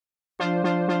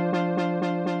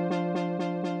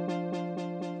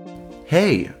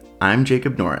Hey, I'm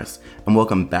Jacob Norris, and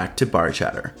welcome back to Bar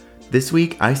Chatter. This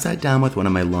week, I sat down with one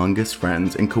of my longest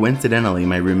friends and coincidentally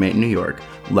my roommate in New York,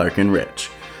 Larkin Rich.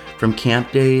 From camp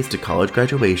days to college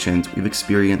graduations, we've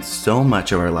experienced so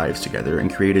much of our lives together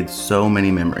and created so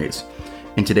many memories.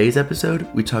 In today's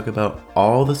episode, we talk about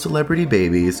all the celebrity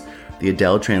babies, the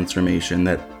Adele transformation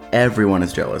that everyone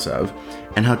is jealous of,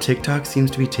 and how TikTok seems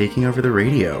to be taking over the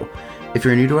radio. If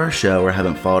you're new to our show or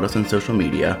haven't followed us on social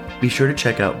media, be sure to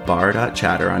check out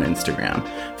bar.chatter on Instagram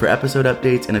for episode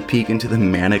updates and a peek into the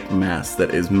manic mess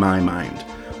that is my mind.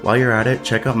 While you're at it,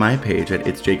 check out my page at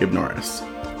It's Jacob Norris.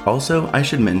 Also, I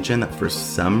should mention that for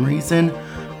some reason,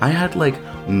 I had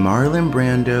Marlon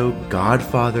Brando,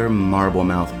 Godfather, Marble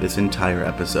Mouth this entire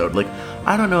episode.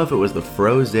 I don't know if it was the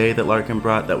frosé that Larkin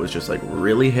brought that was just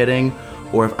really hitting,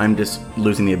 or if I'm just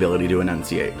losing the ability to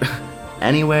enunciate.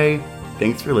 Anyway,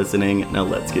 thanks for listening. Now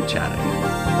let's get chatting.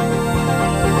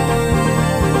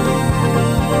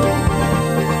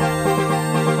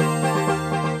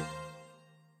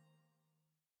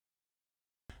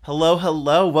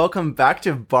 Hello. Welcome back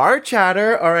to Bar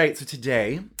Chatter. All right, so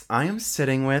today I am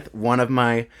sitting with one of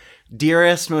my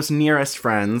dearest, most nearest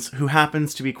friends who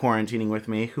happens to be quarantining with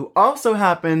me, who also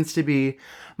happens to be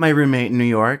my roommate in New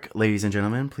York. Ladies and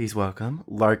gentlemen, please welcome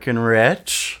Larkin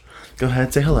Rich. Go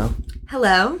ahead, say hello.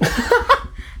 Hello.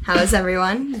 How is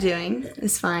everyone doing?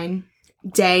 It's fine.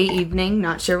 Day, evening,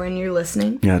 not sure when you're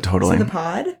listening. Yeah, totally. To the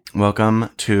pod. Welcome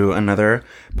to another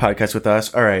podcast with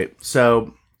us. All right,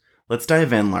 so let's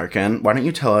dive in, Larkin. Why don't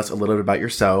you tell us a little bit about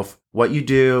yourself, what you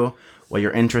do, what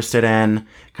you're interested in,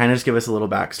 kind of just give us a little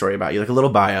backstory about you, a little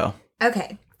bio.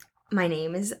 Okay. My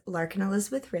name is Larkin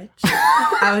Elizabeth Rich.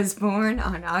 I was born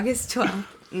on August 12th.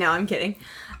 No, I'm kidding.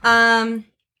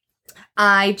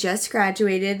 I just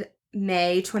graduated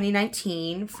May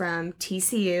 2019 from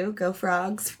TCU. Go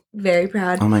Frogs. Very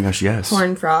proud. Oh my gosh, yes.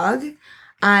 Horned Frog.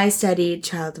 I studied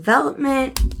child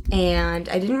development, and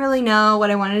I didn't really know what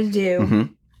I wanted to do.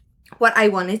 What I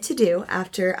wanted to do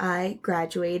after I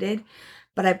graduated,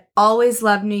 but I've always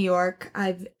loved New York.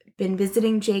 I've been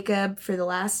visiting Jacob for the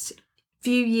last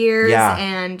few years,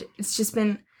 and it's just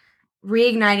been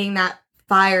reigniting that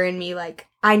fire in me,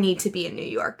 I need to be in New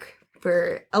York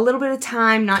for a little bit of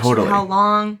time, not sure how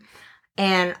long,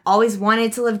 and always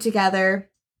wanted to live together.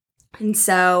 And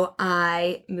so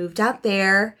I moved out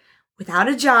there without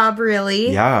a job,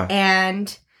 really. Yeah.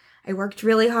 And I worked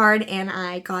really hard, and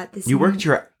I got this... You worked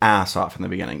your ass off in the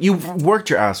beginning. You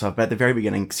worked your ass off, but at the very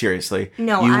beginning, seriously.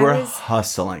 No, you were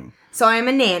hustling. So I'm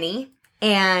a nanny,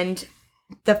 and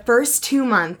the first 2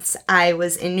 months I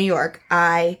was in New York,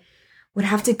 I would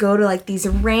have to go to, these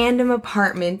random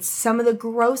apartments, some of the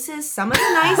grossest, some of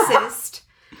the nicest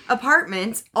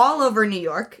apartments all over New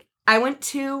York. I went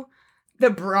to the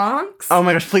Bronx. Oh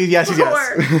my gosh, please, yes.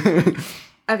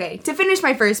 Okay, to finish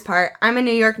my first part, I'm a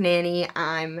New York nanny.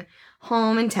 I'm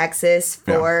home in Texas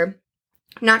for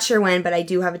not sure when, but I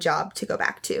do have a job to go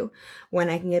back to when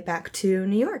I can get back to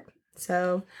New York.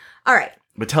 So, all right.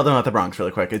 But tell them about the Bronx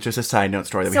really quick. It's just a side note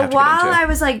story that we have to get into. So while I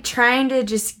was trying to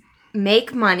just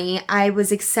make money, I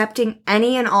was accepting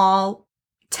any and all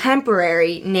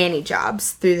temporary nanny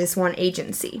jobs through this one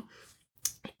agency.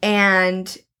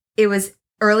 And it was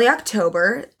early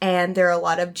October, and there are a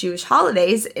lot of Jewish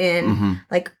holidays in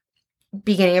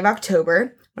beginning of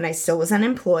October when I still was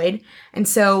unemployed. And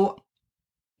so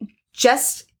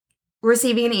just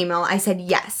receiving an email, I said,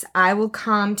 yes, I will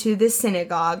come to this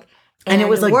synagogue and it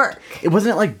was work. It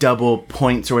wasn't double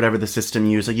points or whatever the system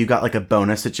used. You got a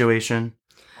bonus situation.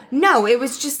 No, it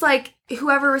was just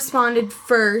whoever responded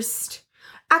first.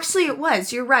 Actually, it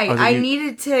was. You're right. I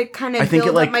needed to kind of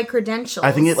build up my credentials.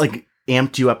 I think it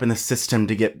amped you up in the system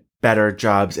to get better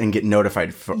jobs and get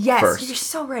notified first. Yes, you're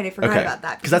so right. I forgot about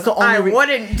that. Because that's the only I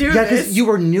wouldn't do this. Yeah, because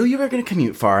you knew you were going to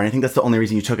commute far, and I think that's the only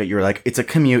reason you took it. You were it's a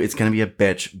commute, it's going to be a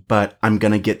bitch, but I'm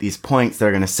going to get these points that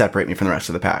are going to separate me from the rest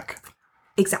of the pack.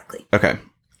 Exactly. Okay.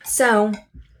 So,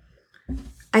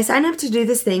 I signed up to do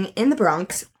this thing in the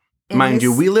Bronx. Mind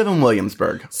you, we live in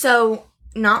Williamsburg. So,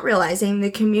 not realizing the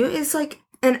commute is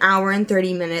an hour and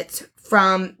 30 minutes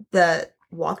from the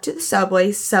walk to the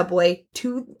subway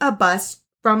to a bus,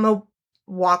 from a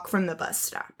walk from the bus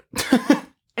stop.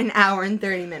 An hour and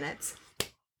 30 minutes.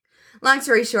 Long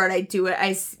story short, I do it.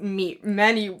 I meet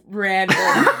many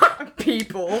random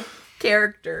people,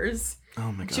 characters.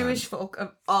 Oh my God. Jewish folk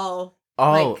of all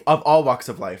of all walks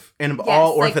of life and of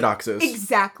all orthodoxes.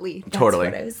 Exactly. That's totally.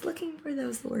 What I was looking for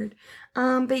those word.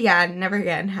 But yeah, never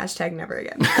again. #never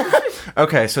again.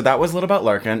 Okay, so that was a little about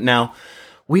Larkin. Now,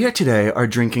 We are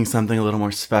drinking something a little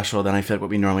more special than I feel like what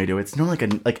we normally do. It's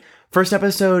normally like first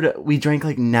episode, we drank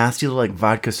like nasty little like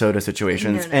vodka soda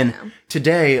situations. No.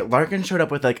 Today, Larkin showed up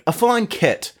with like a full-on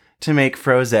kit to make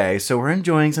frosé. So we're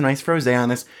enjoying some nice frosé on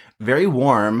this very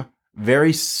warm,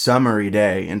 very summery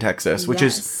day in Texas, which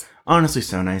is honestly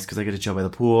so nice because I get to chill by the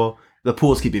pool. The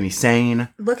pool's keeping me sane.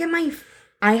 Look at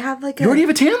I have like you already have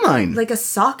a tan line. Like a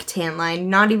sock tan line,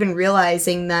 not even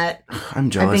realizing that I'm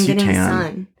jealous. I've been getting you tan.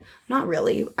 sun. Not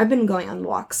really. I've been going on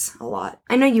walks a lot.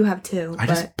 I know you have too. I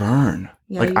just burn.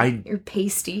 Yeah, you're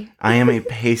pasty. I am a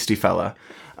pasty fella.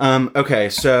 Okay,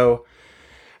 so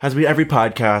as every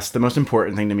podcast, the most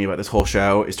important thing to me about this whole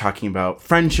show is talking about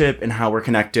friendship and how we're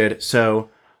connected. So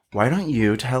why don't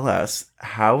you tell us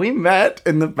how we met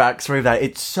and the backstory of that?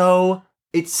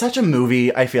 It's such a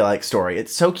movie, I feel like, story.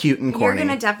 It's so cute and corny. You're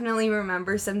going to definitely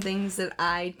remember some things that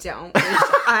I don't, which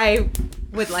I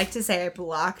would like to say I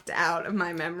blocked out of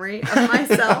my memory of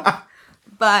myself.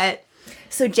 But,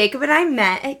 so Jacob and I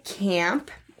met at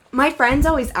camp. My friends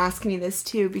always ask me this,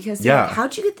 too, because they're like,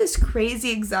 how'd you get this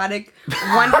crazy, exotic,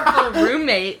 wonderful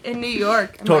roommate in New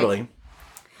York? I'm totally. Like,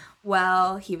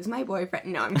 well, he was my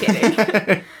boyfriend. No, I'm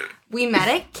kidding. We met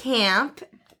at camp,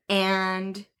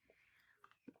 and...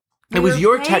 It was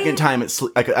your second time at a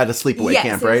sleepaway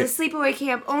camp, right? Yes, it was a sleepaway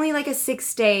camp. Only like a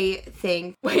 6-day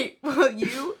thing. Wait, will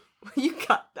you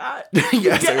cut that?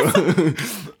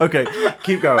 Yes. Okay,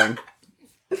 keep going.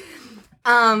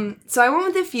 So I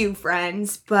went with a few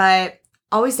friends, but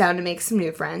always down to make some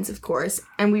new friends, of course.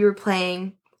 And we were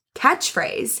playing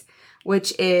Catchphrase,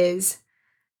 which is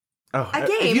a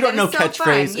game. If you don't know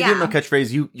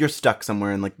catchphrase, you're stuck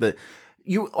somewhere in like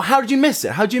how did you miss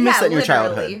it? How did you miss that in your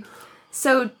childhood?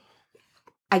 So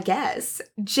I guess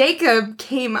Jacob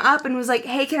came up and was like,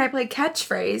 hey, can I play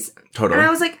Catchphrase? Totally. And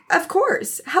I was like, of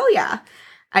course. Hell yeah.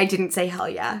 I didn't say hell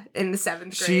yeah in the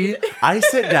 7th grade. I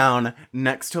sit down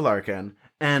next to Larkin,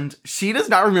 and she does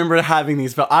not remember having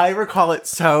these, but I recall it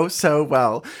so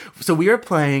well. So they're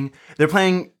playing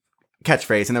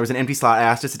Catchphrase, and there was an empty slot. I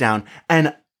asked to sit down,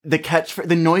 and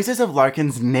the noises of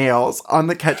Larkin's nails on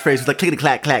the catchphrase was like clickety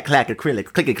clack, clack, clack,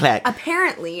 acrylic, clickety clack.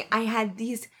 Apparently, I had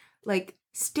these like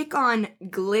stick-on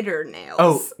glitter nails.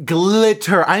 Oh,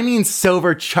 glitter. I mean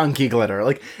silver chunky glitter.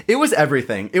 Like, it was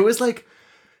everything. It was like,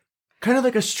 kind of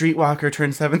like a streetwalker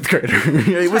turned 7th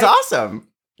grader. It was awesome.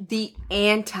 The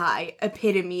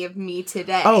anti-epitome of me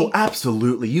today. Oh,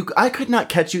 absolutely. I could not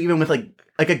catch you even with I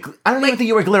don't even think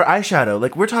you were glitter eyeshadow.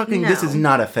 Like, we're talking, this is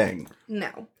not a thing.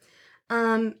 No.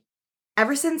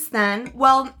 Ever since then,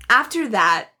 well, after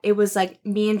that, it was like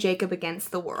me and Jacob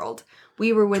against the world.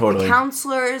 We were with the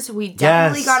counselors. We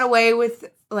definitely got away with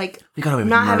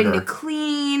not having to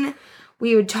clean.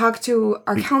 We would talk to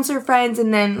our counselor friends,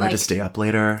 and then we had to stay up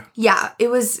later. Yeah, it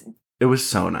was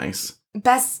so nice.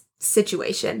 Best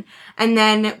situation. And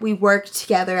then we worked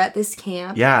together at this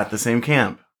camp. Yeah, at the same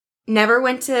camp. Never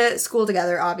went to school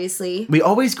together, obviously. We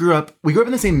grew up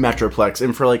in the same Metroplex,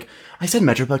 and I said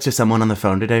Metroplex to someone on the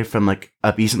phone today from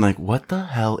up east, and what the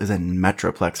hell is a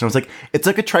Metroplex? And I was like, it's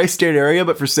like a tri-state area,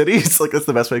 but for cities. That's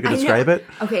the best way I could describe it.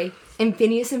 Okay, in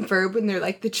Phineas and Ferb, when they're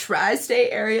the tri-state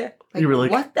area, you were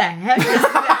like, what the heck is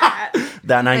that?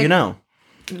 That now you know.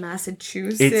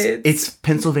 Massachusetts. It's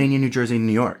Pennsylvania, New Jersey,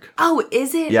 New York. Oh,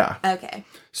 is it? Yeah. Okay.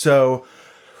 So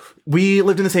we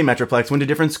lived in the same Metroplex, went to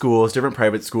different schools, different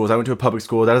private schools. I went to a public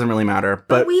school. That doesn't really matter.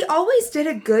 But we always did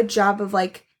a good job of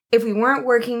if we weren't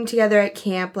working together at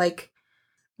camp,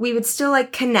 we would still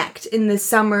connect in the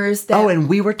summers. And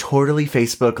we were totally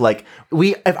Facebook.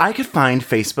 If I could find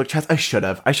Facebook chats, I should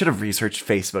have researched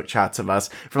Facebook chats of us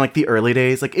from the early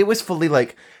days. It was fully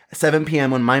 7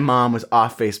 p.m. when my mom was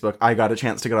off Facebook. I got a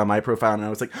chance to get on my profile, and I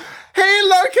was like, "Hey,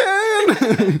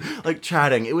 Larkin!"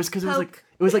 Chatting. It was because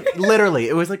it was literally,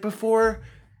 it was before,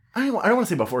 I don't want to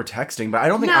say before texting, but I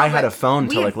don't think I had a phone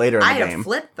until later in the game. I had a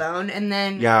flip phone, and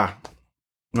then... Yeah.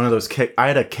 One of those I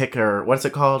had a kicker, what's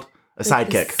it called? A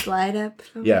sidekick. Slide up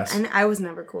phone? Yes. And I was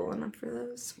never cool enough for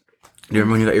those. Do you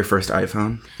remember when you got your first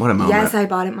iPhone? What a moment. Yes, I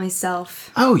bought it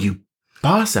myself. Oh, you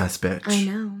boss-ass bitch. I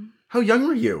know. How young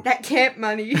were you? That camp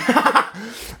money.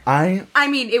 I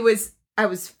mean, I was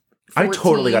 14. I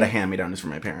totally got a hand-me-down just from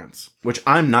my parents, which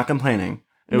I'm not complaining.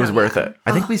 It was worth it.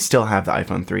 I think we still have the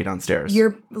iPhone 3 downstairs.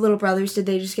 Your little brothers, did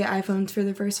they just get iPhones for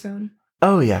their first phone?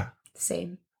 Oh, yeah.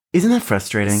 Same. Isn't that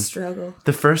frustrating? Struggle.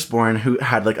 The firstborn who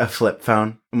had a flip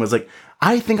phone and was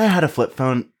I think I had a flip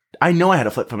phone. I know I had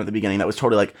a flip phone at the beginning that was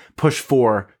totally push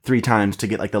 4 3 times to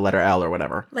get the letter L or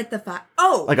whatever. The 5.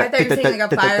 Oh, I thought you were saying a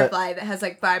Firefly that has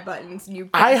 5 buttons. And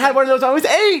I had one of those. I was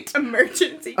 8.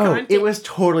 Emergency contact. It was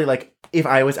totally if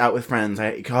I was out with friends,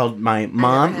 I called my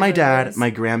mom, my dad, my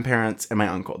grandparents, and my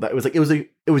uncle. That was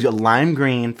it It was a lime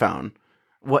green phone.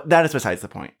 That is besides the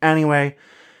point. Anyway,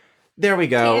 there we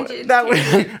go.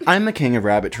 I'm the king of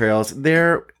rabbit trails.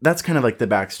 That's kind of like the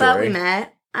backstory. But we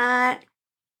met at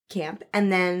camp,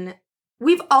 and then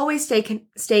we've always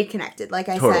stayed connected, like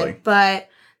I said. But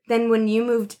then when you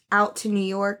moved out to New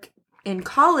York in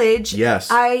college, yes,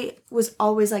 I was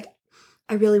always like,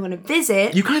 I really want to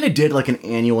visit. You kind of did like an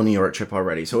annual New York trip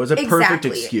already, so it was a perfect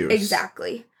excuse.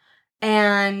 Exactly.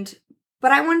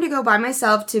 But I wanted to go by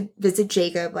myself to visit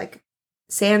Jacob, like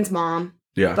Sam's mom.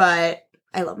 Yeah. But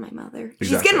I love my mother. Exactly.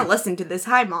 She's going to listen to this.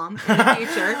 Hi, Mom. In the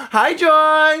future. Hi,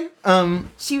 Joy.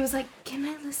 She was like, can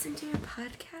I listen to your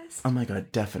podcast? Oh my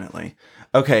God, definitely.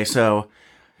 Okay, so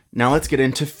now let's get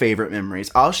into favorite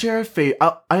memories. I'll share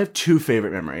I have 2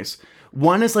 favorite memories.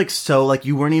 One is like, so like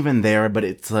you weren't even there, but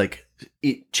it's like,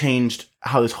 it changed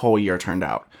how this whole year turned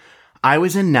out. I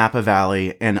was in Napa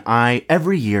Valley, and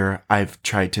every year I've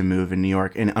tried to move in New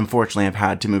York, and unfortunately I've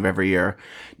had to move every year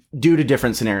due to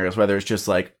different scenarios, whether it's just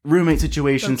like roommate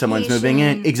situation, someone's moving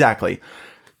in. Exactly.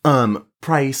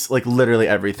 Price, like literally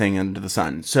everything under the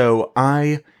sun. So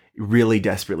I really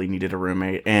desperately needed a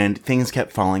roommate, and things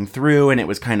kept falling through, and it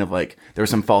was kind of like there were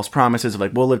some false promises of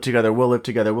like, we'll live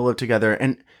together.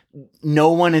 And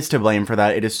no one is to blame for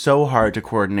that. It is so hard to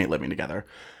coordinate living together.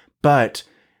 But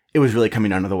it was really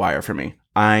coming down to the wire for me.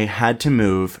 I had to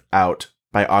move out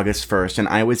by August 1st, and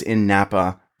I was in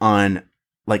Napa on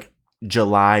like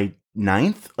July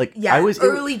 9th. Like, yeah, I was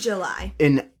early July.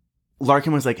 And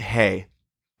Larkin was like, hey,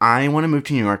 I want to move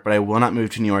to New York, but I will not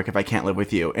move to New York if I can't live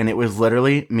with you. And it was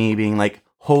literally me being like,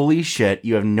 holy shit,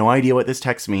 you have no idea what this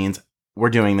text means. We're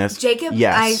doing this. Jacob,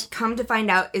 yes. I come to find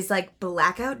out, is like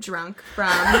blackout drunk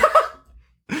from...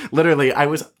 Literally, I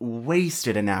was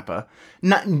wasted in Napa.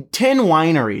 10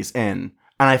 wineries in,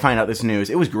 and I find out this news.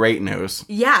 It was great news.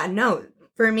 Yeah, no,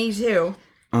 for me too.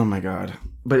 Oh my God.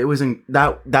 But it was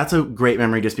that's a great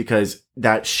memory just because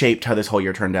that shaped how this whole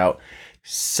year turned out.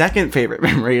 Second favorite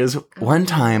memory is one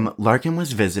time Larkin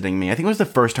was visiting me. I think it was the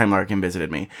first time Larkin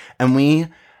visited me. And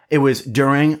it was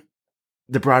during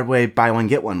the Broadway Buy One,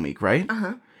 Get One week, right?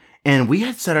 Uh-huh. And we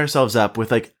had set ourselves up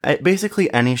with like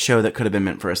basically any show that could have been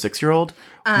meant for a 6-year-old.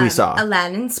 We saw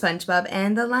Aladdin, SpongeBob,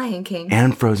 and The Lion King.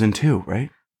 And Frozen 2, right?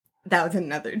 That was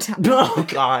another time. Oh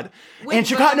God! And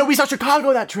Chicago. No, we saw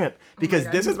Chicago that trip because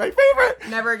this is my favorite.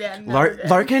 Never again.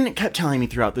 Larkin kept telling me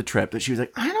throughout the trip that she was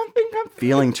like, I don't think I'm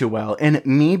feeling too well. And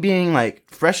me being like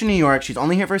fresh in New York, she's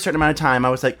only here for a certain amount of time. I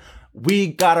was like,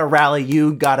 we gotta rally.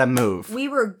 You gotta move. We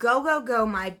were go.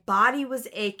 My body was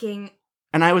aching.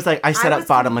 And I was like, I set up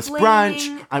bottomless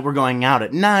brunch. We're going out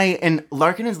at night. And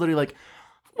Larkin is literally like,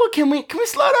 well, can we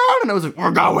slow down? And I was like,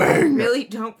 we're going. I really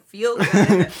don't feel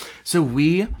good. So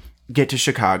we get to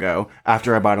Chicago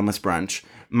after our bottomless brunch.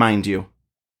 Mind you,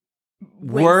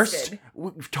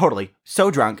 totally, so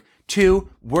drunk. 2,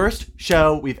 worst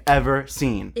show we've ever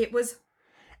seen. It was.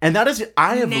 And that is,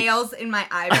 nails in my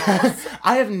eyeballs.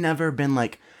 I have never been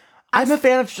like, I'm a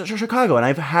fan of Chicago, and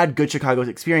I've had good Chicago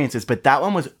experiences, but that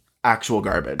one was actual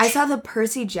garbage. I saw the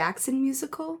Percy Jackson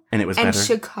musical. And it was better. And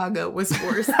Chicago was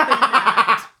worse than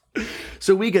that.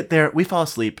 So we get there, we fall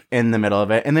asleep in the middle of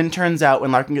it, and then it turns out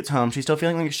when Larkin gets home, she's still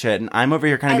feeling like shit, and I'm over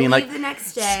here kind of being like, the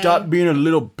next day. Stop being a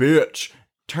little bitch.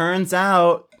 Turns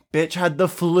out, bitch had the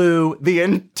flu the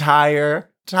entire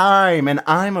time, and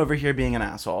I'm over here being an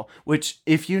asshole, which,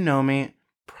 if you know me,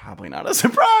 probably not a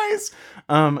surprise.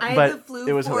 I had the flu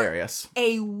it was for hilarious.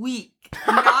 A week.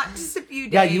 Not just a few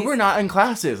days. Yeah, you were not in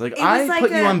classes. I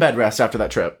put you on bed rest after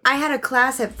that trip. I had a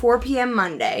class at 4 p.m.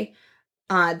 Monday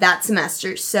that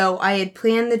semester. So I had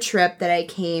planned the trip that I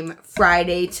came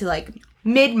Friday to like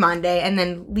mid-Monday and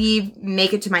then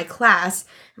make it to my class.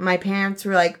 And my parents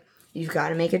were like, you've got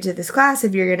to make it to this class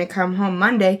if you're going to come home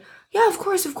Monday. Yeah, of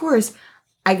course.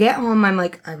 I get home, I'm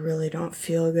like, I really don't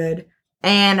feel good.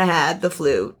 And I had the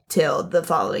flu till the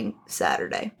following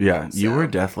Saturday. Yeah, so. You were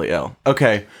deathly ill.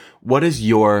 Okay, what is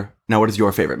your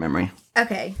favorite memory?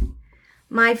 Okay,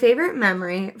 my favorite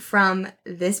memory from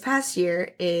this past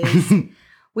year is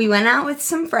we went out with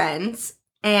some friends,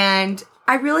 and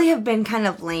I really have been kind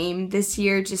of lame this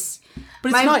year. But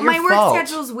it's not your fault. My work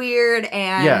schedule's weird,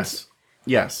 and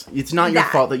Yes, it's not your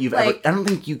fault that you've ever... I don't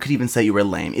think you could even say you were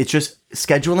lame. It's just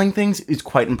scheduling things is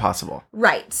quite impossible.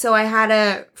 Right. So I had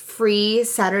a free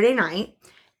Saturday night,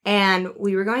 and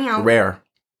we were going out. Rare.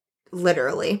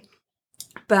 Literally.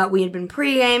 But we had been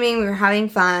pre-gaming. We were having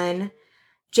fun.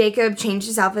 Jacob changed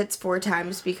his outfits 4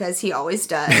 times because he always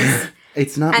does.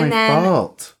 It's not my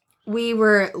fault. We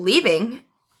were leaving,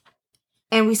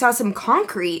 and we saw some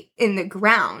concrete in the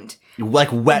ground. Like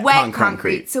wet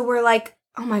concrete. So we're like,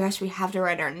 oh my gosh, we have to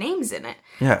write our names in it.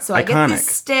 Yeah, so I get this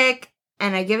stick,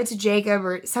 and I give it to Jacob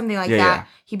or something like Yeah, that. yeah.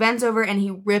 He bends over and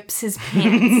he rips his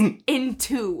pants in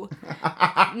two.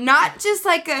 Not just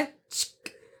like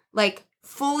like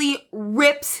fully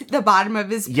rips the bottom of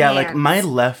his pants. Yeah, like my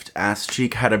left ass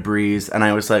cheek had a breeze, and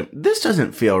I was like, this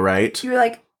doesn't feel right. You were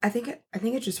like, I think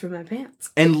it just ripped my pants.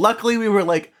 And luckily we were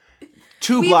like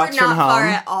 2 blocks from home. We were not far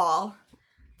at all.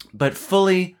 But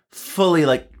fully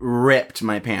like ripped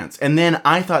my pants. And then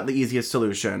I thought the easiest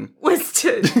solution was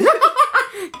to...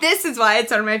 This is why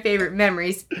it's one of my favorite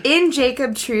memories. In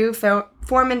Jacob true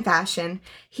form and fashion,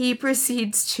 he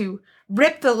proceeds to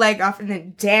rip the leg off and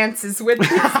then dances with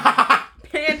his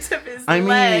pants of his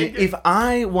leg. mean, if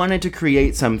I wanted to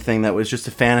create something that was just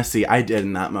a fantasy, I did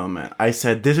in that moment. I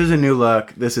said, this is a new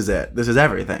look. This is it. This is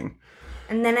everything.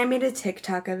 And then I made a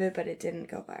TikTok of it, but it didn't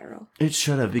go viral. It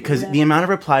should have, because the amount of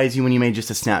replies when you made just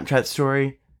a Snapchat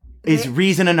story is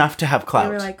reason enough to have clout.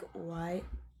 They were like, what?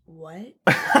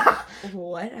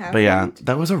 What happened? But yeah,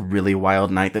 that was a really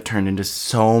wild night that turned into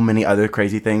so many other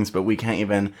crazy things, but we can't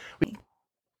even...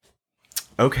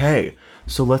 Okay,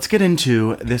 so let's get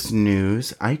into this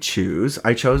news I chose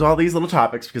all these little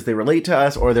topics because they relate to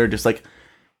us or they're just like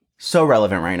so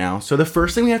relevant right now. So the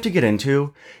first thing we have to get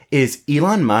into is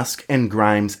Elon Musk and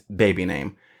Grimes' baby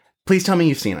name. Please tell me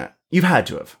you've seen it. You've had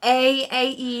to have.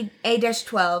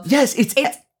 A-12. Yes, it's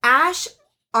Ash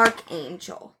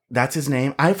Archangel. That's his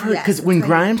name? I've heard, because Yes, when that's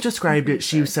Grimes described it,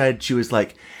 she said, she was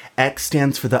like, X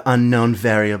stands for the unknown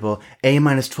variable.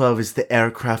 A-12 is the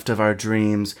aircraft of our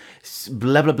dreams.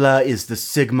 Blah, blah, blah is the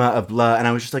sigma of blah. And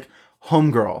I was just like,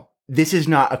 homegirl, this is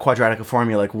not a quadratic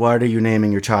formula. Like, what are you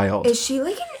naming your child? Is she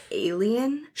like an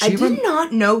alien? I did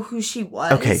not know who she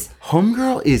was. Okay,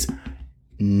 homegirl is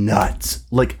nuts.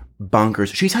 Like,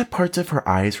 bonkers. She's had parts of her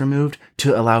eyes removed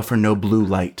to allow for no blue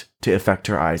light to affect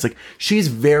her eyes. Like, she's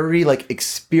very, like,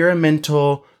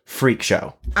 experimental freak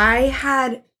show. I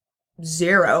had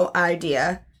zero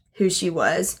idea who she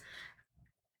was.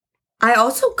 I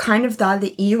also kind of thought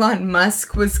that Elon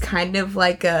Musk was kind of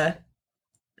like a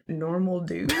normal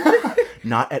dude.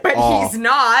 Not at but all. But he's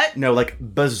not. No, like,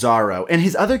 bizarro. And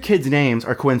his other kids' names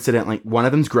are coincident. Like, one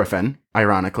of them's Griffin,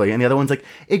 ironically, and the other one's, like,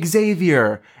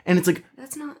 Xavier. And it's, like,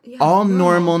 that's not all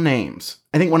normal names.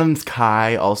 I think one of them's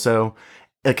Kai, also.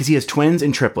 Because he has twins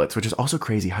and triplets, which is also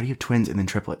crazy. How do you have twins and then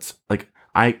triplets? Like,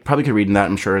 I probably could read in that.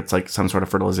 I'm sure it's, like, some sort of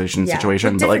fertilization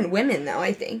situation. With but different like, women, though,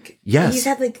 I think. Yes. He's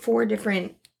had, like, 4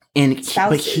 different spouses.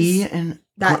 But he and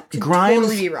that could Grimes...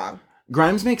 totally be wrong.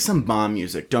 Grimes makes some bomb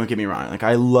music. Don't get me wrong. Like,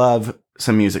 I love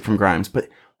some music from Grimes, but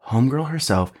homegirl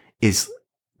herself is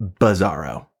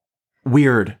bizarro.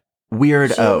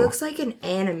 Weirdo. She looks like an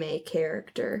anime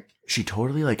character. She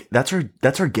totally, like, that's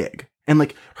her gig. And,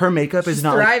 like, her makeup is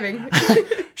not thriving.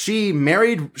 Like, she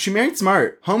married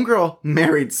smart. Homegirl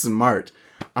married smart.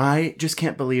 I just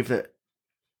can't believe that.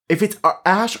 If it's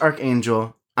Ash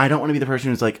Archangel, I don't want to be the person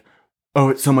who's like, oh,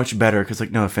 it's so much better. Because,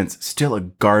 like, no offense, still a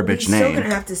garbage name. He's still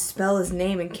gonna have to spell his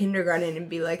name in kindergarten and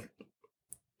be like,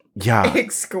 yeah.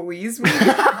 Excuse me?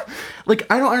 Like,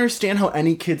 I don't understand how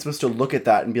any kid's supposed to look at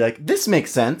that and be like, this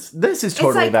makes sense. This is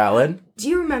totally valid. Do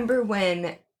you remember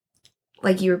when,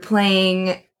 like, you were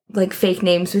playing, like, fake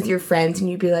names with your friends and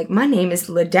you'd be like, my name is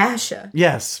Ladasha?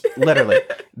 Yes, literally.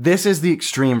 This is the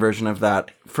extreme version of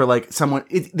that for, like, someone...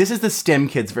 this is the STEM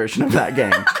kids version of that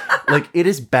game. Like, it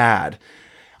is bad.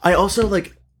 I also,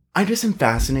 like... I just am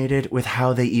fascinated with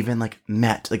how they even, like,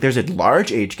 met. Like, there's a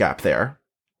large age gap there.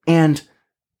 And...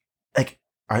 like,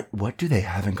 what do they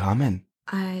have in common?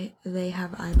 They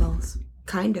have eyeballs.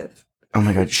 Kind of. Oh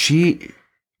my god,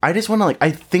 I just want to, like,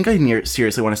 I think I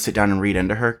seriously want to sit down and read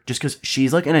into her, just because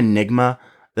she's, like, an enigma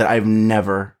that I've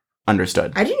never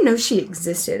understood. I didn't know she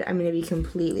existed, I'm going to be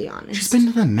completely honest. She's been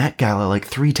to the Met Gala, like,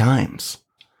 3 times.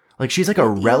 Like, she's, like, a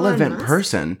relevant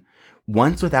person,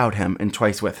 once without him and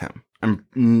twice with him. I'm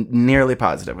nearly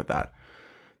positive with that.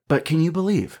 But can you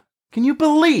believe? Can you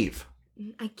believe?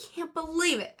 I can't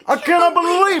believe it. I cannot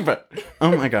believe it.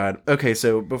 Oh my god. Okay,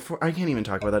 so before I can't even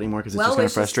talk about that anymore because it's just going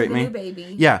to frustrate me.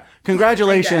 Baby. Yeah,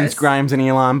 congratulations, Grimes and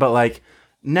Elon. But like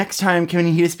next time, can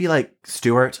he just be like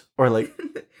Stuart or like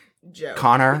Joe.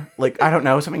 Connor? Like I don't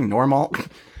know, something normal.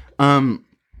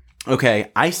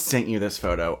 Okay, I sent you this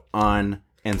photo on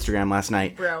Instagram last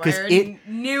night. Bro, I already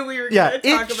knew we were going to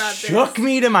talk about this. It shook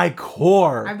me to my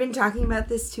core. I've been talking about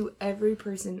this to every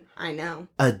person I know.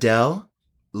 Adele.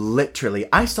 Literally,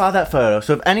 I saw that photo.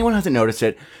 So if anyone hasn't noticed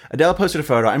it, Adele posted a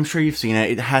photo. I'm sure you've seen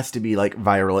it. It has to be like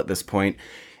viral at this point.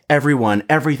 Everyone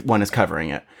is covering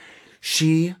it.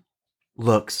 She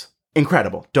looks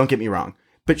incredible. Don't get me wrong.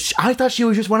 But I thought she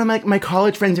was just one of my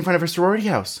college friends in front of her sorority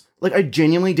house. Like, I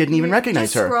genuinely didn't even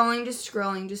recognize her. Just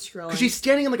scrolling. Because she's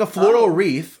standing in, like, a floral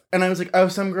wreath, and I was like, oh,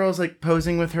 some girl's, like,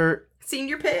 posing with her.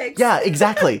 Senior pics. Yeah,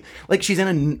 exactly. Like, she's in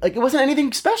a, like, it wasn't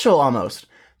anything special, almost.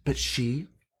 But she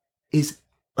is,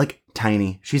 like,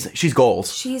 tiny. She's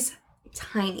goals. She's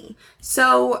tiny.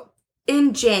 So,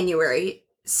 in January,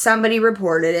 somebody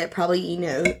reported it, probably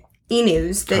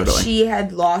E-News, that she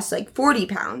had lost, like, 40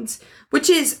 pounds, which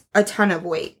is a ton of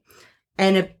weight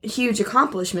and a huge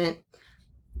accomplishment.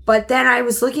 But then I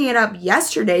was looking it up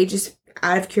yesterday, just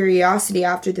out of curiosity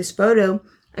after this photo,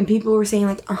 and people were saying,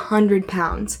 like, 100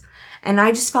 pounds. And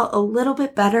I just felt a little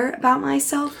bit better about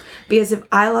myself, because if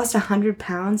I lost 100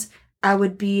 pounds, I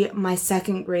would be my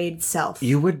second grade self.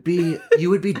 You would be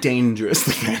dangerous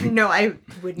thin. No, I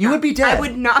would not. You would be dead. I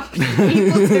would not be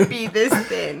able to be this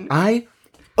thin.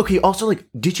 Okay, also, like,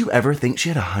 did you ever think she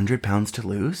had 100 pounds to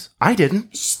lose? I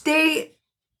didn't.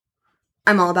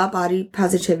 I'm all about body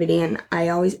positivity, and I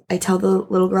tell the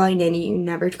little girl I nanny, you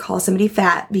never call somebody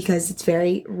fat because it's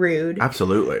very rude.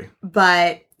 Absolutely.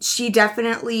 But she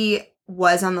definitely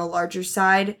was on the larger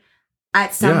side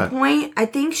at some point. I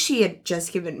think she had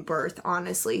just given birth,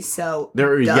 honestly, so there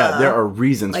are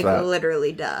reasons for that. Like,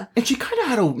 literally, duh. And she kind of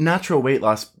had a natural weight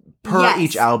loss per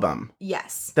each album.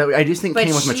 Yes. That I just think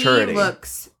came with maturity.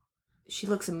 She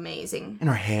looks amazing. And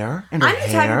her hair? I'm the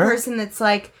type of person that's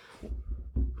like,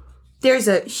 there's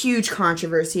a huge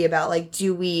controversy about, like,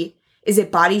 is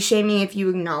it body shaming if you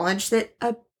acknowledge that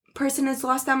a person has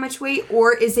lost that much weight,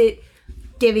 or is it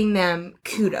giving them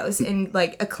kudos and,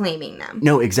 like, acclaiming them?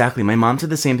 No, exactly. My mom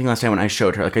said the same thing last time when I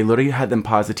showed her. Like, I literally had them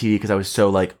pause the TV because I was so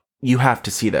like, you have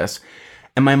to see this.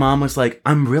 And my mom was like,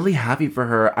 I'm really happy for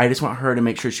her. I just want her to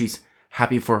make sure she's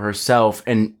happy for herself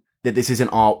and that this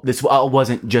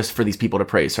wasn't just for these people to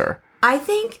praise her. I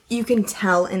think you can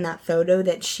tell in that photo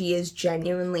that she is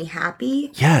genuinely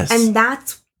happy. Yes. And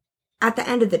that's, at the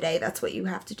end of the day, that's what you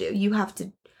have to do. You have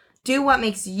to do what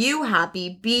makes you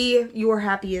happy. Be your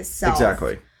happiest self.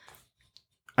 Exactly.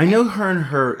 I know her and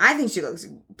her... I think she looks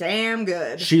damn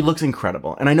good. She looks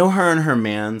incredible. And I know her and her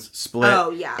man's split. Oh,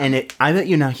 yeah. And I bet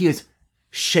you now he is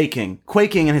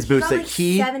quaking in his boots. Got, like,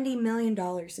 $70 million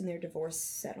in their divorce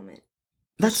settlement.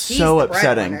 That's so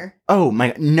upsetting. Oh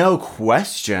my, no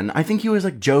question. I think he was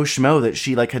like Joe Schmo that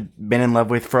she like had been in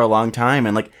love with for a long time,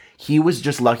 and like he was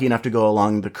just lucky enough to go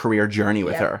along the career journey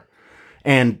with her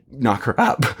and knock her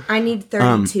up. I need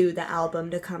 32, the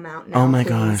album, to come out now. Oh my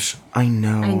gosh, I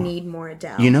know. I need more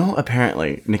Adele. You know,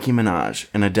 apparently Nicki Minaj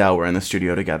and Adele were in the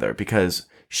studio together because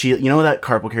she, you know that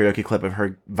carpool karaoke clip of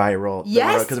her viral?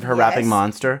 Yes. Because of her rapping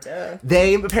Monster? Duh.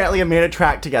 They apparently have made a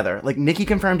track together. Like, Nicki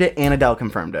confirmed it and Adele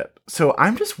confirmed it. So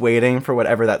I'm just waiting for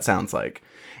whatever that sounds like.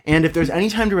 And if there's any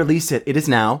time to release it, it is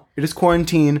now. It is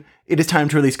quarantine. It is time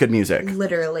to release good music.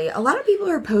 Literally. A lot of people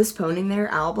are postponing their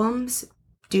albums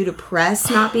due to press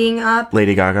not being up.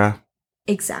 Lady Gaga.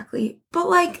 Exactly. But,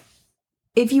 like,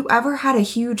 if you ever had a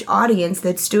huge audience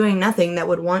that's doing nothing that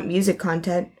would want music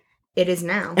content, it is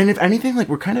now. And if anything, like,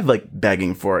 we're kind of, like,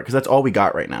 begging for it, because that's all we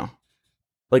got right now.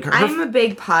 Like, I'm a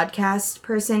big podcast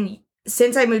person.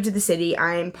 Since I moved to the city,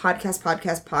 I'm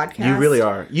podcast. You really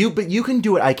are. But you can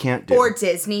do what I can't do. Or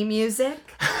Disney music.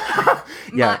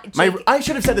 Yeah. I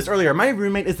should have said this earlier. My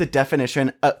roommate is the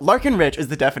definition, Larkin Rich is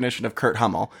the definition of Kurt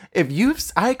Hummel.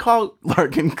 I call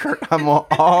Larkin Kurt Hummel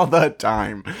all the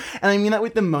time. And I mean that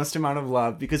with the most amount of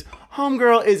love, because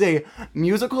Homegirl is a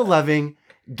musical-loving,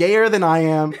 gayer than I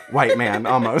am, white man,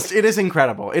 almost. It is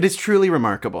incredible. It is truly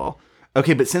remarkable.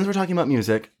 Okay, but since we're talking about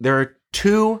music, there are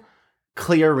two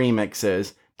clear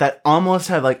remixes that almost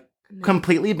have, like,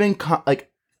 completely been,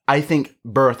 I think,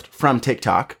 birthed from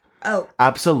TikTok. Oh.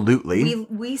 Absolutely.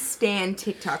 We stand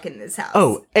TikTok in this house.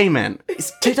 Oh, amen.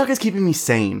 TikTok is keeping me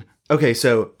sane. Okay,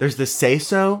 so there's the Say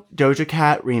So Doja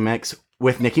Cat remix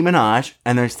with Nicki Minaj,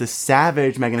 and there's the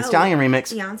Savage Megan Thee Stallion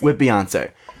remix with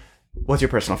Beyonce. What's your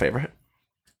personal favorite?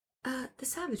 The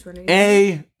Savage one.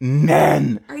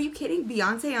 Amen. Are you kidding?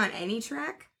 Beyonce on any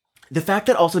track? The fact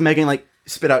that also Megan, like,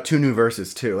 spit out 2 new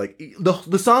verses, too. Like,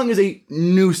 the song is a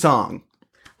new song.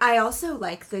 I also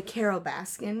like the Carol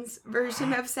Baskins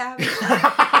version of Savage.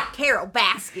 Carol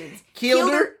Baskins.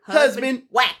 Killed her husband.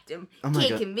 Whacked him. Oh my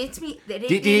Can't God. convince me that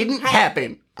it didn't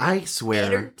happen. I swear.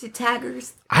 Better to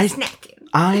taggers. Snacking.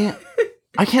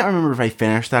 I can't remember if I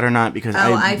finished that or not because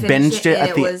I finished binged it at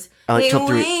it the was till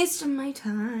 3. Waste of my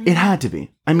time. It had to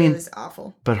be. I mean, it was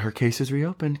awful. But her case is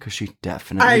reopened because she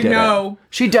definitely did it.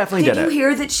 She definitely did it. Did you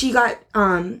hear that she got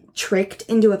tricked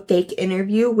into a fake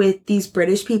interview with these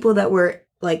British people that were,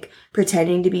 like,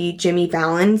 pretending to be Jimmy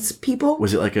Fallon's people?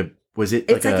 Was it like a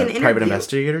private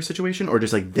investigator situation, or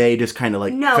just like they just kind of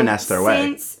like finessed their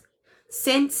way?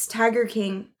 Since Tiger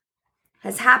King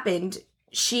has happened,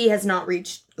 she has not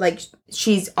reached, like,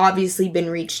 she's obviously been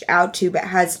reached out to, but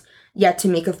has yet to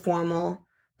make a formal,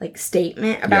 like,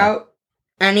 statement about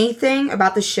anything,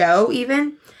 about the show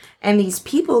even. And these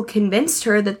people convinced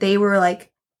her that they were,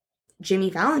 like,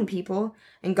 Jimmy Fallon people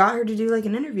and got her to do, like,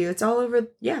 an interview. It's all over,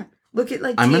 Look at,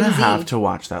 like, TMZ. I'm going to have to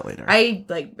watch that later. I,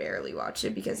 like, barely watch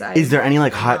it because I... Is there any,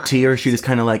 like, hot tea, or is she just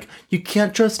kind of like, you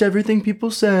can't trust everything people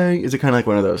say? Is it kind of like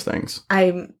one of those things?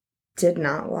 I did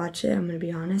not watch it, I'm going to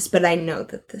be honest, but I know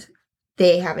that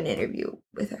they have an interview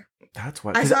with her. That's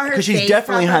what... I saw her because she face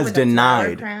definitely pop up has with a flower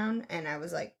denied. crown, and I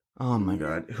was like... Oh, my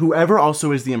God. Whoever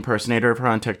also is the impersonator of her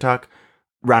on TikTok,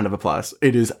 round of applause.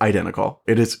 It is identical.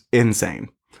 It is insane.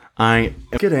 I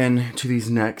get into these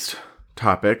next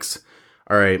topics.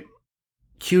 All right.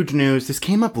 Huge news. This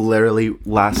came up literally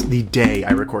the day I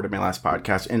recorded my last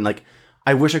podcast. And, like,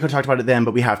 I wish I could have talked about it then,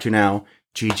 but we have to now.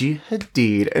 Gigi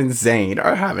Hadid and Zayn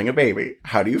are having a baby.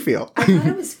 How do you feel? I thought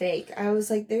it was fake. I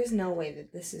was like, there's no way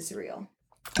that this is real.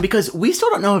 Because we still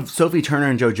don't know if Sophie Turner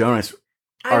and Joe Jonas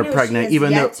are pregnant. She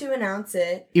has yet to announce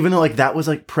it. Even though, like, that was,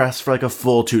 like, press for, like, a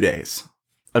full 2 days.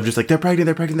 Of just, like, they're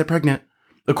pregnant.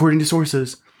 According to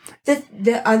sources.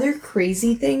 The other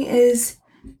crazy thing is,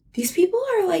 these people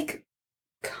are, like,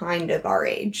 kind of our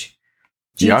age.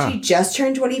 Gigi just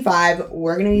turned 25.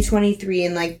 We're going to be 23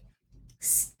 in, like,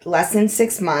 less than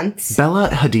 6 months. Bella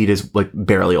Hadid is, like,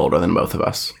 barely older than both of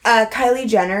us. Kylie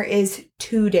Jenner is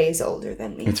 2 days older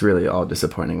than me. It's really all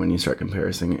disappointing when you start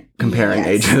comparing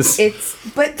ages.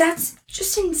 But that's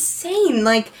just insane.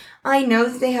 Like, I know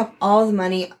that they have all the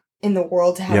money in the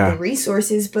world to have the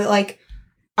resources, but, like,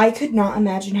 I could not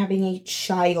imagine having a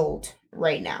child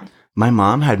right now. My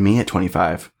mom had me at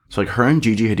 25. So, like, her and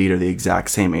Gigi Hadid are the exact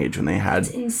same age when they had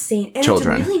It's insane. And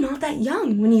children. It's really not that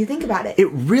young when you think about it. It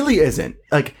really isn't.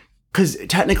 Like, because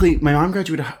technically, my mom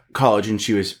graduated college and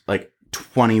she was, like,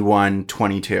 21,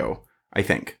 22, I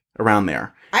think, around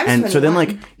there. I was and 21. So then,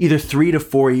 like, either 3 to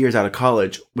 4 years out of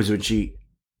college was when she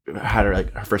had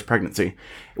her first pregnancy,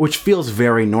 which feels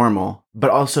very normal. But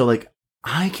also, like,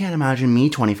 I can't imagine me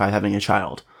 25 having a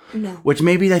child. No. Which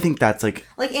maybe I think that's like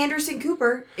Anderson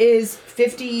Cooper is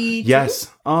 50. Yes.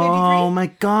 53? Oh my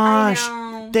gosh.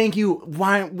 I know. Thank you.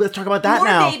 Why? Let's talk about that More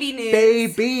now. baby news.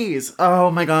 Babies. Oh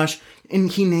my gosh.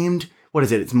 And he named, what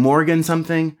is it? It's Morgan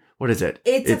something. What is it?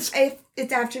 It's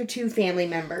after 2 family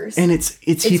members. And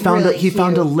he found really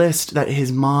found a list that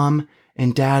his mom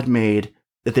and dad made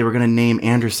that they were going to name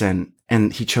Anderson,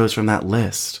 and he chose from that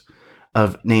list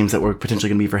of names that were potentially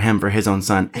going to be for him, for his own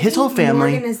son. His whole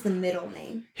family. Morgan is the middle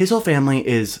name. His whole family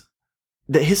is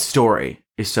that his story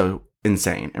is so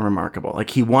insane and remarkable. Like,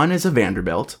 he one is a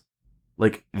Vanderbilt,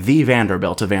 like the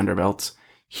Vanderbilt of Vanderbilts.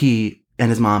 He and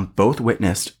his mom both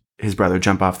witnessed his brother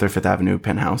jump off their Fifth Avenue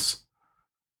penthouse.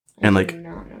 And I did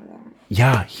not know that.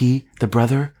 Yeah, the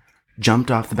brother jumped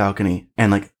off the balcony,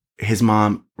 and like his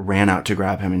mom ran out to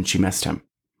grab him, and she missed him.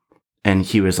 And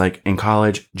he was like in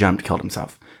college, jumped, killed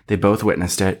himself. They both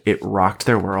witnessed it. It rocked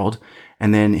their world.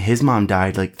 And then his mom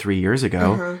died like 3 years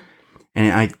ago. Uh-huh.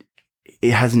 And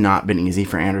it has not been easy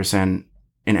for Anderson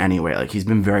in any way. Like, he's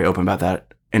been very open about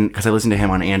that. And because I listened to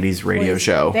him on Andy's radio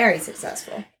show. Very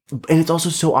successful. And it's also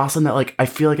so awesome that, like, I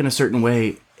feel like in a certain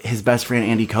way, his best friend,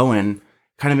 Andy Cohen,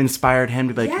 kind of inspired him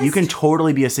to be like, you can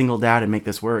totally be a single dad and make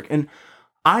this work. And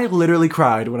I literally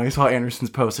cried when I saw Anderson's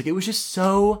post. Like, it was just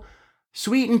so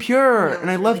sweet and pure.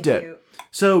 And I loved it. Cute.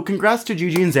 So, congrats to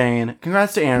Gigi and Zayn.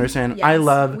 Congrats to Anderson. Yes,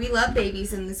 we love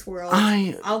babies in this world.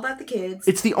 All about the kids.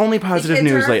 It's the only positive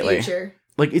news lately. Future.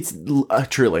 Like, it's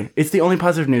truly. It's the only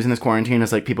positive news in this quarantine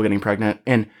is, like, people getting pregnant.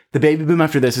 And the baby boom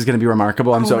after this is going to be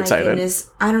remarkable. I'm so excited. Goodness.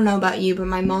 I don't know about you, but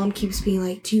my mom keeps being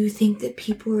like, do you think that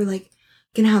people are, like,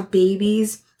 going to have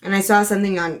babies? And I saw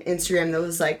something on Instagram that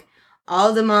was like,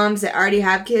 all the moms that already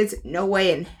have kids, no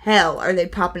way in hell are they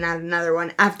popping out another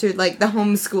one after, like, the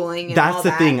homeschooling and That's all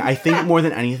the that. thing. I think more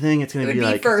than anything, it's going to be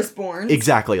like... firstborn.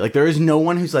 Exactly. Like, there is no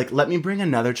one who's like, let me bring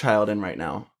another child in right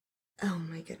now. Oh,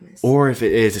 my goodness. Or if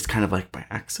it is, it's kind of like by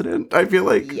accident, I feel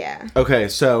like. Yeah. Okay,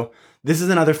 so this is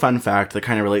another fun fact that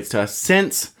kind of relates to us.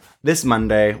 Since this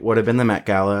Monday would have been the Met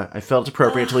Gala, I felt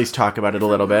appropriate to at least talk about it a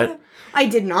little bit. I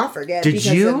did not forget. Did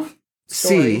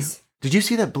you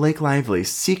see that Blake Lively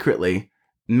secretly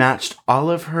matched all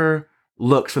of her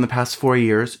looks from the past 4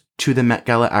 years to the Met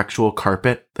Gala actual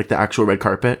carpet, like the actual red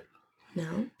carpet?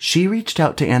 No. She reached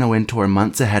out to Anna Wintour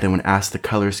months ahead and would ask the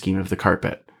color scheme of the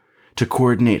carpet to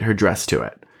coordinate her dress to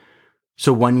it.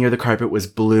 So one year the carpet was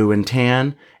blue and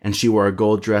tan, and she wore a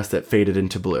gold dress that faded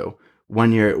into blue.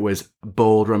 One year it was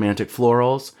bold romantic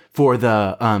florals for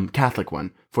the Catholic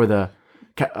one, for the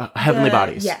Heavenly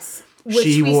Bodies. Yes. Which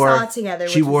we saw together.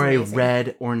 She wore a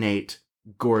red ornate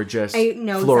gorgeous I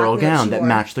know floral exactly what gown she that wore.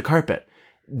 matched the carpet.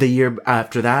 The year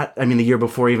after that, I mean, the year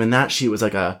before even that, she was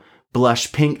like a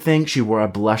blush pink thing. She wore a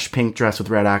blush pink dress with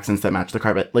red accents that matched the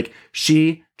carpet. Like,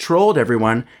 she trolled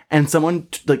everyone, and someone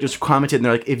like just commented, and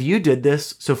they're like, if you did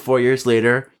this, so 4 years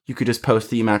later, you could just post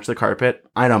that you match the carpet,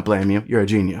 I don't blame you. You're a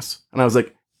genius. And I was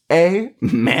like,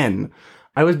 amen.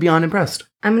 I was beyond impressed.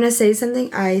 I'm going to say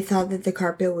something. I thought that the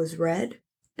carpet was red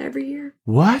every year.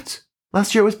 What?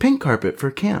 Last year it was pink carpet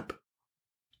for camp.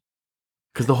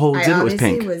 Because the whole exhibit was pink.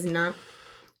 I honestly was not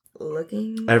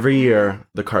looking. Every year,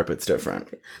 the carpet's different.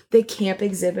 The camp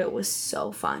exhibit was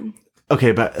so fun.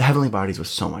 Okay, but Heavenly Bodies was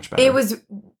so much better.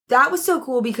 That was so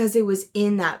cool because it was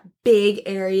in that big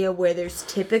area where there's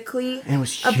typically and it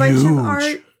was a bunch of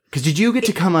art. Because did you get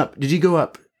to come up? Did you go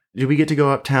up? Did we get to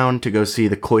go uptown to go see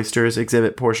the Cloisters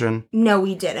exhibit portion? No,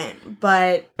 we didn't.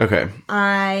 But okay,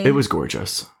 it was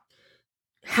gorgeous.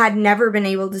 Had never been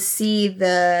able to see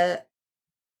the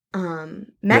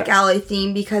Mech Alley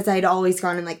theme because I'd always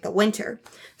gone in like the winter.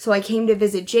 So I came to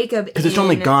visit Jacob because it's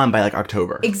only gone by like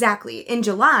October. Exactly, in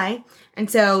July. And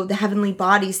so the Heavenly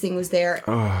Bodies thing was there.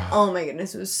 Oh my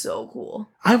goodness, it was so cool.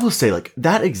 I will say, like,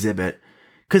 that exhibit,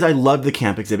 because I loved the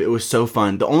camp exhibit. It was so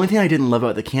fun. The only thing I didn't love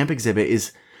about the camp exhibit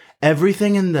is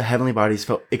everything in the Heavenly Bodies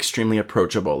felt extremely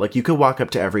approachable. Like, you could walk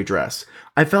up to every dress.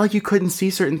 I felt like you couldn't see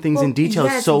certain things in detail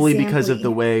solely because of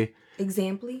the way...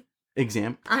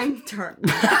 I'm turned.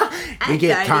 We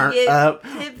get turned up.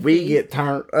 We get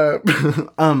turned up.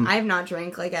 I have not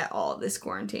drank like at all this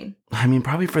quarantine. I mean,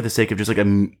 probably for the sake of just like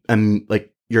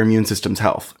like your immune system's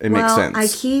health. It makes sense.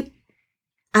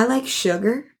 I like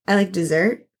sugar. I like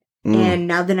dessert. And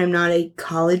now that I'm not a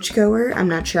college goer, I'm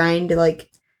not trying to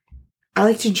I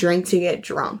like to drink to get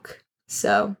drunk.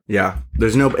 So yeah,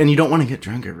 and you don't want to get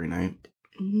drunk every night.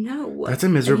 No, that's a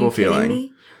miserable feeling.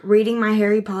 Me? Reading my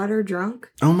Harry Potter drunk?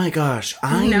 Oh my gosh.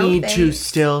 I need to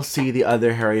still see the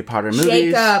other Harry Potter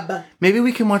movies. Jacob! Maybe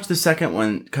we can watch the second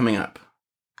one coming up.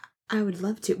 I would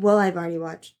love to. Well, I've already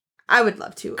watched. I would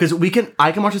love to. Because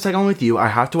I can watch the second one with you. I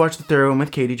have to watch the third one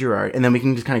with Katie Gerard. And then we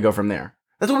can just kind of go from there.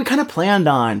 That's what we kind of planned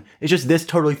on. It's just this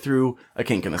totally threw a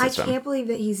kink in the system. I can't believe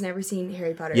that he's never seen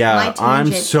Harry Potter. Yeah,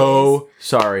 I'm so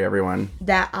sorry, everyone.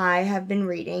 That I have been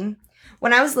reading.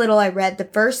 When I was little, I read the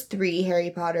first 3 Harry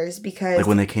Potters because... Like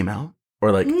when they came out?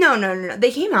 Or like... No.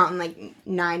 They came out in like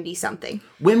 90-something.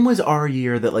 When was our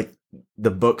year that like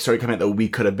the book started coming out that we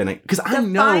could have been... Because I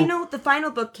know... The final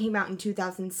book came out in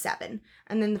 2007.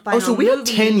 And then the final so we had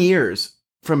 10 years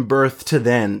from birth to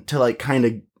then to like kind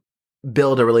of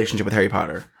build a relationship with Harry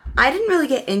Potter. I didn't really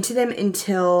get into them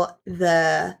until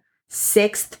the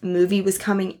 6th movie was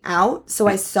coming out. So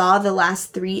I saw the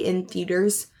last 3 in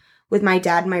theaters with my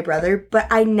dad and my brother, but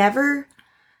I'd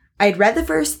read the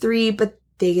first 3, but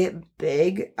they get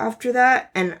big after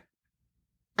that, and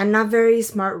I'm not a very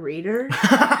smart reader.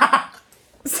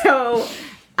 So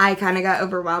I kind of got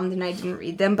overwhelmed and I didn't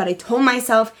read them, but I told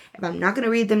myself, if I'm not going to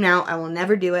read them now, I will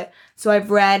never do it. So I've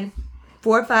read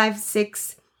 4, 5,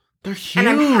 6. They're huge. And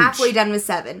I'm halfway done with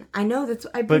 7. I know that's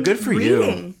what I've been reading. But good for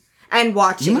you. And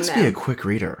watching them. You must be a quick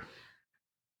reader.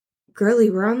 Girly,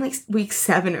 we're on like week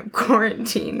 7 of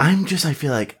quarantine. I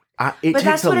feel like it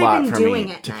takes a lot for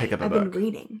me to pick up a book. I've been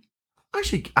reading.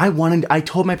 Actually, I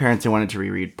told my parents I wanted to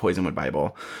reread Poisonwood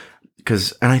Bible.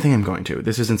 And I think I'm going to.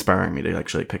 This is inspiring me to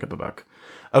actually pick up a book.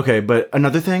 Okay, but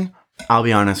another thing, I'll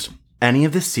be honest. Any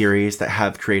of the series that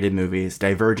have created movies,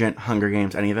 Divergent, Hunger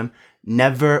Games, any of them,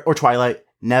 or Twilight,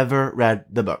 never read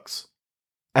the books.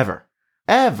 Ever.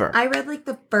 I read like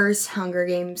the first Hunger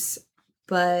Games,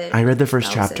 but... I read the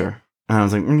first chapter. And I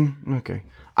was like, okay.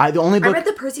 I read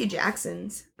the Percy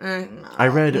Jacksons.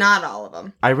 Not all of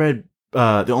them. I read...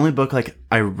 the only book like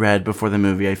I read before the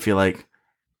movie, I feel like,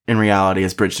 in reality,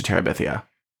 is Bridge to Terabithia.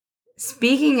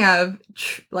 Speaking of,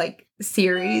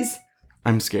 series...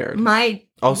 I'm scared.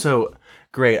 Also,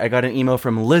 great, I got an email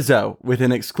from Lizzo with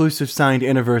an exclusive signed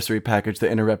anniversary package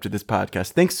that interrupted this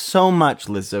podcast. Thanks so much,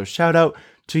 Lizzo. Shout out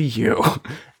to you.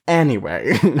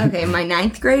 Anyway. Okay, my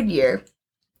 9th grade year,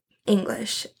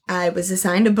 English, I was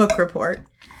assigned a book report.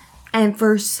 And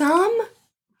for some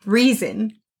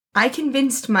reason, I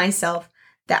convinced myself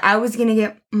that I was going to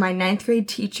get my 9th grade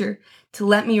teacher to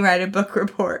let me write a book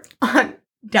report on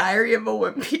Diary of a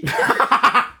Wimpy.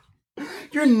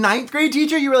 Your 9th grade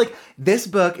teacher? You were like, this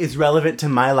book is relevant to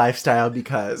my lifestyle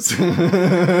because...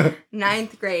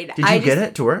 9th grade. Did you get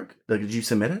it to work? Like, did you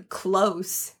submit it?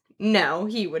 Close. No,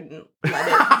 he wouldn't let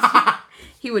it.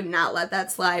 He would not let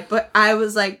that slide. But I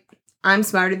was like, I'm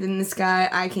smarter than this guy.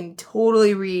 I can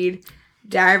totally read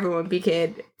Diary of a Wimpy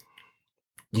Kid.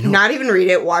 Not even read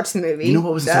it, watch the movie. You know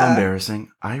what was so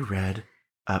embarrassing? I read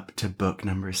up to book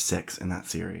number 6 in that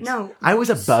series. No, I was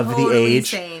above the totally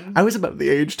age. same. I was above the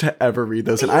age to ever read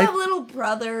those. But And you have little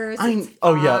brothers. It's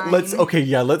yeah,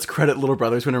 fine. let's credit Little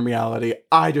Brothers when in reality,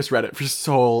 I just read it for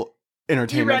soul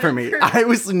entertainment read for it me. for- I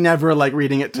was never like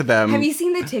reading it to them. Have you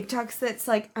seen the TikToks that's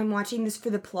like, I'm watching this for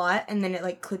the plot, and then it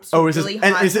like clips to Oh, a is this, really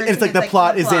and hot is it, person, it's like the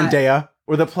plot the is Zendaya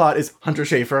or the plot is Hunter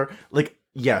Schafer. Like,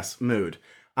 yes, mood.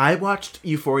 I watched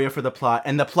Euphoria for the plot,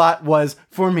 and the plot was,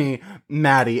 for me,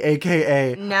 Maddie,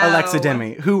 aka No. Alexa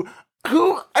Demi, who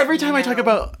every time I talk No.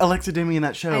 about Alexa Demi in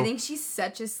that show, I think she's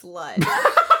such a slut.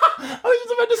 I was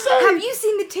just about to say. Have you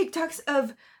seen the TikToks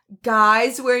of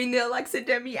guys wearing the Alexa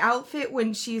Demi outfit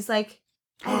when she's like,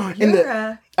 oh, In the- you're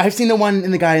a... I've seen the one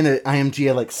in the guy in the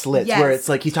IMG like slits Yes. where it's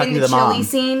like he's talking in to the chili mom.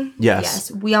 scene?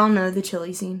 Yes. We all know the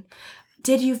chili scene.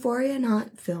 Did Euphoria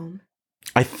not film?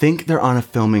 I think they're on a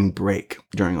filming break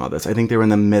during all this. I think they were in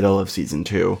the middle of season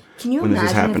 2. Can you when this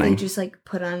was imagine if happening. they just like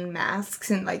put on masks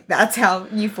and like that's how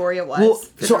Euphoria was? Well,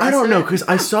 for so the I rest don't of know it? because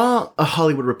I saw a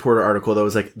Hollywood Reporter article that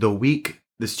was like the week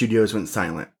the studios went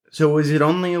silent. So was it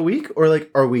only a week or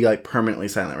like are we like permanently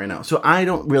silent right now? So I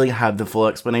don't really have the full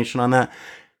explanation on that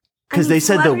because they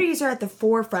said celebrities are at the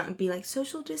forefront and be like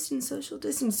social distance, social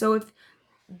distance. So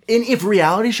if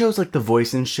reality shows like The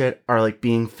Voice and shit are like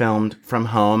being filmed from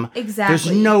home, exactly,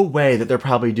 there's no way that they're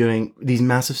probably doing these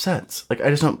massive sets. Like I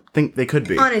just don't think they could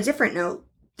be. On a different note,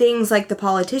 things like The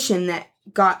Politician that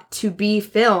got to be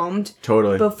filmed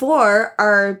Totally. before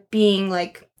are being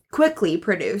like quickly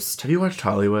produced. Have you watched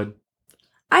Hollywood?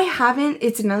 I haven't.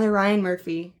 It's another Ryan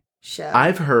Murphy show.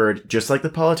 I've heard, just like The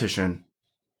Politician,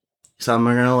 some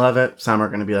are gonna love it, some are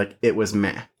gonna be like, it was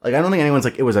meh. Like, I don't think anyone's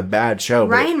like, it was a bad show.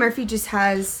 But Ryan Murphy just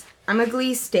has, I'm a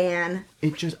Glee stan.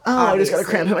 it just, I just got a Obviously.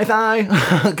 cramp in my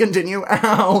thigh. Continue.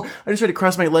 Ow. I just tried to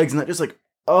cross my legs and that just like,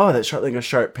 oh, that sharp, like a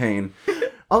sharp pain.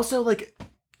 Also, like,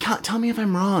 tell me if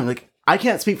I'm wrong. Like, I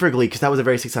can't speak for Glee because that was a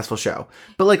very successful show.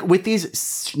 But like, with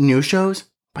these new shows,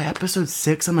 by episode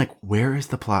 6, I'm like, where is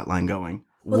the plot line going?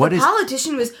 Well, the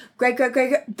Politician was great,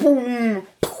 boom.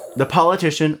 The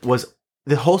Politician was,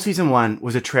 the whole season 1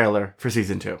 was a trailer for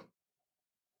season 2.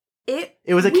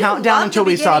 It was a we countdown loved until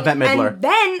the we saw beginning, Bette Midler. And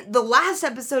then the last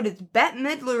episode is Bette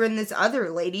Midler and this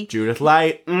other lady. Judith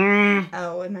Light.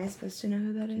 Oh, am I supposed to know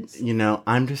who that is? You know,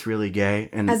 I'm just really gay,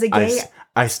 and As a gay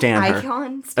I stan her.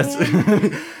 Icon stan?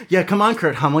 That's- yeah, come on,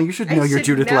 Kurt Hummel, you should know your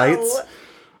Judith Lights.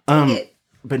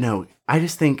 But no, I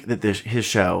just think that his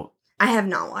show. I have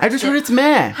not watched I just it. heard it's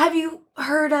meh. Have you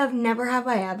heard of Never Have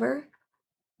I Ever?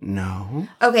 No.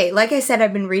 Okay, like I said,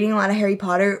 I've been reading a lot of Harry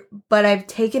Potter, but I've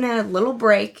taken a little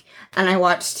break and I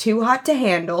watched Too Hot to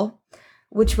Handle,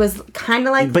 which was kind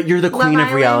of like. But you're the Love queen of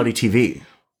Island. reality TV.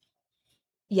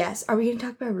 Yes. Are we going to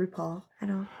talk about RuPaul? I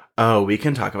don't. Oh, we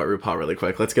can talk about RuPaul really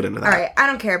quick. Let's get into that. All right, I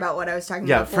don't care about what I was talking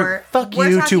Yeah, about before. fuck We're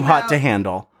you, talking Too Hot about to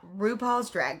Handle. RuPaul's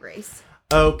Drag Race.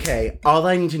 Okay, all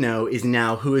I need to know is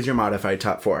now who is your modified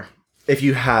top 4? If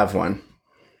you have one.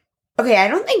 Okay, I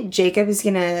don't think Jacob is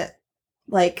gonna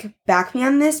like back me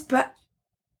on this, but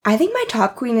I think my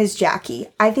top queen is Jackie.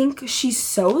 I think she's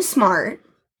so smart.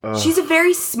 Ugh. She's a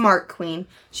very smart queen.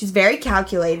 She's very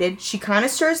calculated. She kind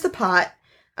of stirs the pot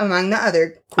among the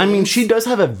other queens. I mean, she does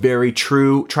have a very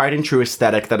tried and true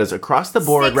aesthetic that is across the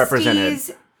board 60s,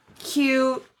 represented.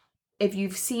 Cute. If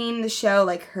you've seen the show,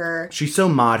 like her. She's so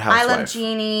mod housewife. I Love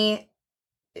Jeannie.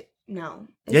 No.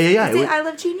 Yeah. Is It it was- I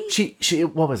Love Jeannie? She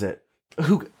what was it?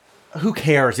 Who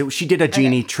cares? She did a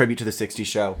Genie tribute to the 60s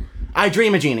show. I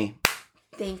Dream a Genie.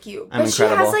 Thank you. I'm But she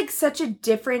incredible. has like such a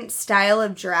different style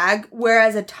of drag,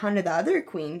 whereas a ton of the other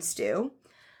queens do.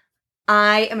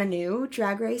 I am a new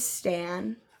Drag Race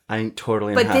stan. I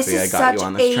totally am But this happy I is got you such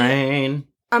on this a- train.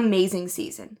 Amazing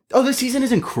season. Oh, this season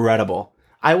is incredible.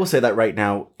 I will say that right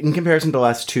now. In comparison to the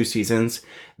last 2 seasons,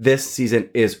 this season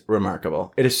is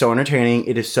remarkable. It is so entertaining.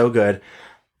 It is so good.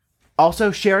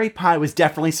 Also, Sherry Pie was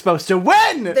definitely supposed to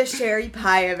win! The Sherry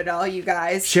Pie of it all, you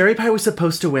guys. Sherry Pie was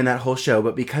supposed to win that whole show,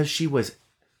 but because she was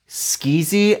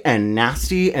skeezy and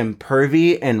nasty and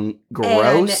pervy and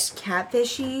gross, And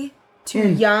catfishy to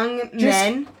And young just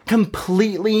men.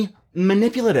 completely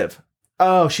manipulative.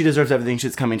 Oh, she deserves everything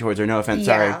shit's coming towards her. No offense,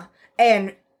 sorry.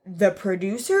 And the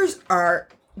producers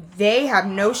they have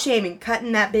no shame in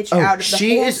cutting that bitch Oh, out of the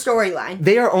she whole is- storyline.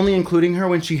 They are only including her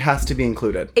when she has to be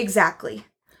included. Exactly.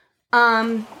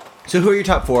 So who are your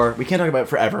top 4? We can't talk about it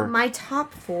forever. My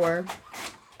top 4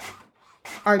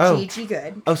 are Oh. Gigi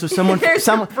Good. Oh, so someone There's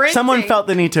the printing. someone felt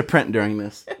the need to print during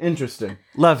this. Interesting.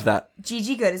 Love that.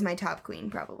 Gigi Good is my top queen,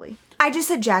 probably. I just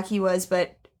said Jackie was,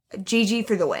 but Gigi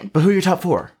for the win. But who are your top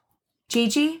 4?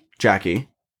 Gigi, Jackie.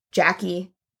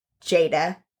 Jackie,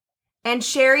 Jada, and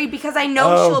Sherry, because I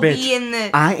know she'll bitch. be in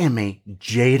the... I am a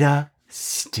Jada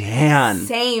Stan.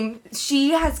 Same.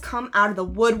 She has come out of the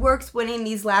woodworks winning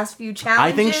these last few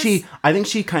challenges. I think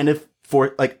she kind of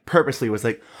purposely was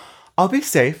like, I'll be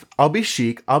safe, I'll be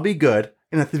chic, I'll be good,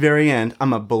 and at the very end,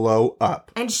 I'm gonna blow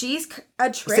up. And she's a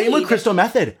trade. Same with Crystal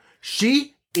Method.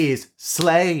 She is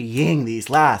slaying these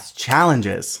last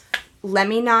challenges. Let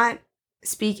me not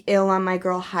speak ill on my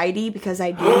girl Heidi because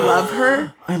I do love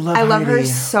her. I love her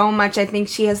so much. I think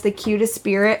she has the cutest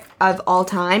spirit of all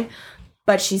time,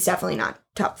 but she's definitely not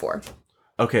top 4.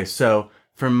 Okay, so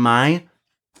for my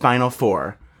final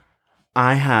 4,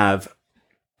 I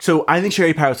think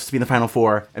Sherry Pie was supposed to be in the final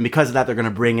 4, and because of that, they're going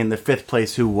to bring in the 5th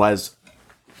place who was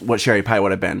what Sherry Pie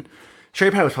would have been. Sherry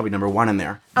Pie was probably number 1 in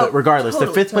there. But regardless, the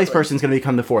 5th place person is going to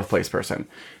become the 4th place person.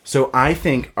 So I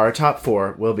think our top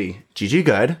 4 will be Gigi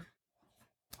Good,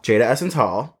 Jada Essence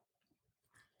Hall,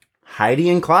 Heidi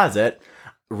in Closet.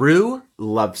 Rue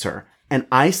loves her. And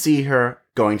I see her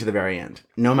going to the very end.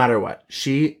 No matter what.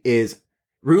 Rue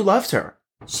loves her.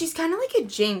 She's kind of like a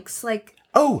Jinx.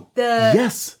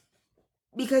 Yes.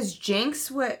 Because Jinx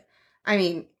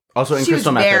also in she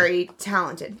Crystal was Method. very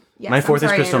talented. Yes, My 4th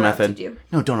is Crystal Method. You.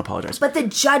 No, don't apologize. But the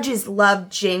judges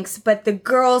loved Jinx, but the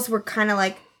girls were kind of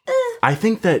like, eh. I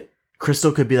think that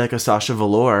Crystal could be like a Sasha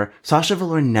Velour. Sasha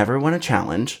Velour never won a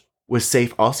challenge, was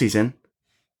safe all season,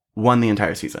 won the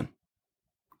entire season.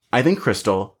 I think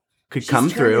Crystal could come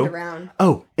through. It around.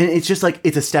 Oh, and it's just like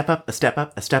it's a step up, a step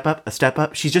up, a step up, a step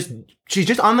up. She's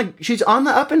on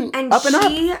the up and up.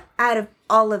 She, out of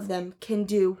all of them, can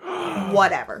do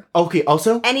whatever. Okay,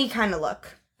 also any kind of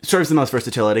look. Serves the most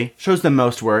versatility, shows the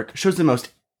most work, shows the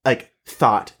most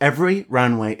thought. Every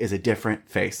runway is a different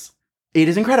face. It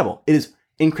is incredible. It is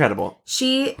incredible.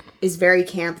 She is very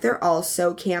camp. They're all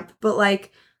so camp, but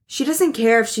she doesn't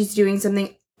care if she's doing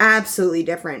something absolutely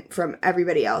different from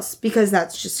everybody else because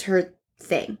that's just her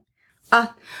thing.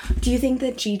 Do you think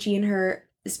that Gigi and her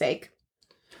is fake?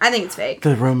 I think it's fake.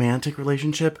 The romantic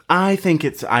relationship? I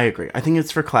agree. I think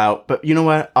it's for clout, but you know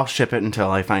what? I'll ship it until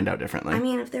I find out differently. I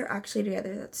mean, if they're actually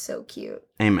together, that's so cute.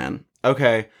 Amen.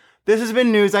 Okay. This has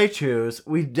been News I Choose.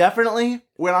 We definitely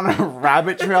went on a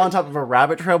rabbit trail on top of a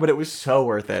rabbit trail, but it was so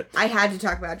worth it. I had to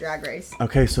talk about Drag Race.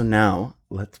 Okay, so now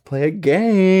let's play a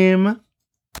game.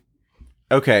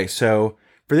 Okay, so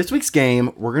for this week's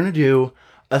game, we're going to do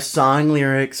a song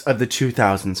lyrics of the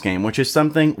 2000s game, which is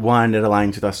something, 1, that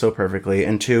aligns with us so perfectly,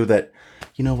 and 2, that,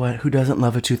 you know what, who doesn't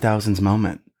love a 2000s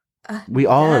moment? We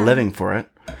all are living for it.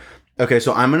 Okay,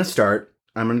 so I'm going to start.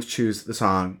 I'm going to choose the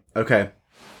song. Okay.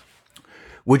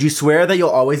 Would you swear that you'll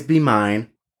always be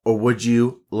mine, or would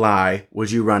you lie?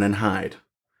 Would you run and hide?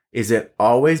 Is it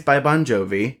Always by Bon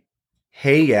Jovi,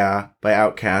 Hey Yeah by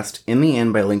Outkast, In the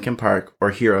End by Linkin Park,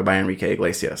 or Hero by Enrique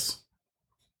Iglesias?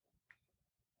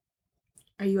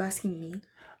 Are you asking me?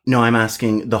 No, I'm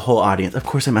asking the whole audience. Of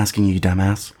course I'm asking you,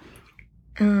 dumbass.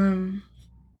 I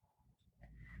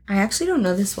actually don't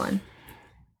know this one.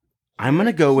 I'm going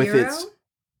to go with Hero? its...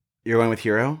 You're going with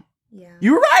Hero? Yeah.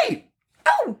 You were right!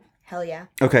 Oh! Hell yeah.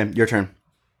 Okay, your turn.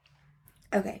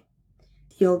 Okay.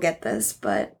 You'll get this,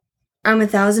 but I'm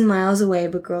 1,000 miles away,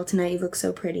 but girl, tonight you look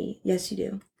so pretty. Yes, you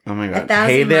do. Oh my god. 1,000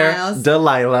 Hey There, miles.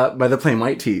 Delilah by the Plain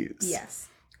White Tees. Yes.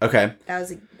 Okay. That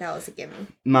was a gimme.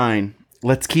 Mine.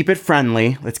 Let's keep it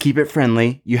friendly. Let's keep it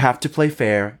friendly. You have to play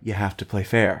fair. You have to play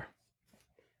fair.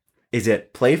 Is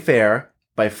it Play Fair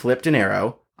by Flipped and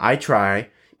Arrow, I Try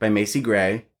by Macy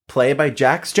Gray, Play by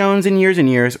Jax Jones in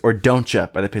Years, or Don't Ya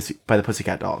by the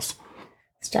Pussycat Dolls?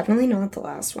 It's definitely not the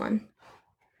last one.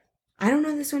 I don't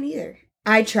know this one either.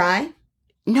 I Try?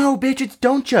 No, bitch, it's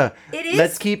Don't Ya. It is?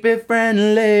 Let's keep it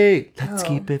friendly. Let's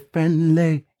keep it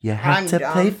friendly. You have to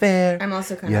play fair. I'm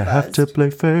also kind of buzzed. You have to play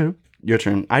fair. Your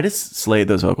turn. I just slayed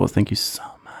those vocals. Thank you so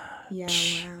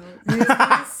much. Yeah, wow. Who's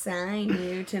gonna sign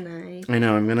you tonight? I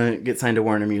know. I'm going to get signed to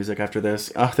Warner Music after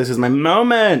this. Oh, this is my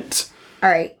moment. All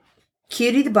right.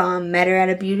 Cutie the Bomb met her at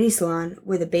a beauty salon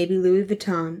with a baby Louis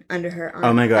Vuitton under her arm.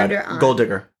 Oh my god. Underarm. Gold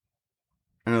Digger.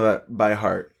 I know that by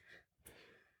heart.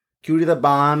 Cutie the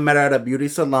Bomb met her at a beauty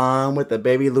salon with a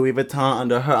baby Louis Vuitton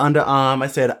under her underarm. I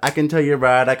said, I can tell you're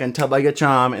right. I can tell by your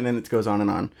charm. And then it goes on and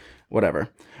on. Whatever.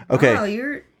 Okay. Wow,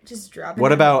 you're just dropping.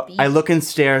 What about I look and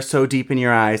stare so deep in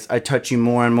your eyes, I touch you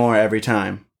more and more every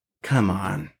time? Come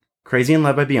on. Crazy in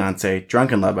Love by Beyonce,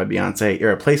 Drunk in Love by Beyonce,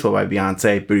 Irreplaceable by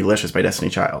Beyonce, Bootylicious by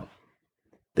Destiny Child.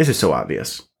 This is so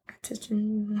obvious.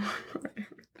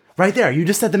 Right there. You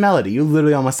just said the melody. You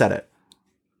literally almost said it.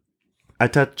 I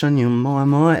touch on you more and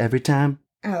more every time.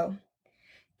 Oh.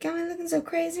 Got me looking so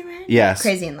crazy, right? Yes.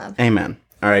 Crazy in Love. Amen.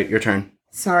 All right, your turn.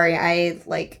 Sorry,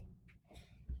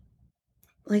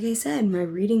 like I said, my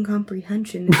reading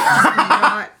comprehension is just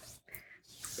not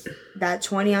that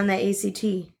 20 on the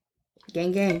ACT.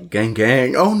 Gang, gang. Gang,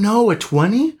 gang. Oh no, a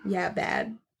 20? Yeah,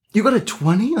 bad. You got a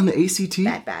 20 on the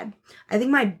ACT? Bad. I think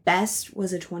my best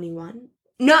was a 21.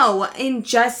 No, in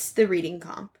just the reading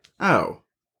comp. Oh.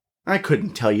 I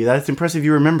couldn't tell you that. It's impressive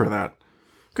you remember that.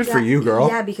 Good for you, girl.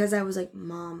 Yeah, because I was like,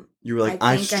 Mom. You were like,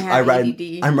 I think I have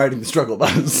ADD. I'm riding the struggle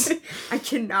bus. I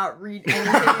cannot read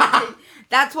anything.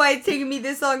 That's why it's taking me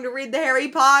this long to read the Harry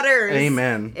Potters.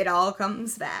 Amen. It all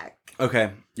comes back.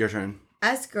 Okay, your turn.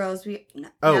 Us girls,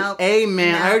 amen.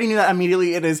 I already knew that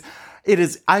immediately. It is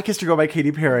I Kissed a Girl by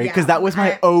Katy Perry, because that was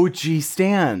my OG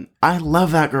stan. I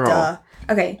love that girl. Duh.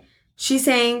 Okay, she's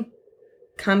saying,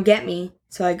 come get me.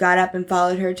 So I got up and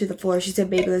followed her to the floor. She said,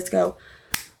 baby, let's go.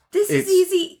 This is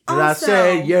easy also. I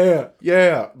say,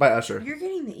 yeah, by Usher. You're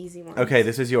getting the easy one. Okay,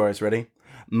 this is yours. Ready?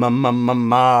 Ma.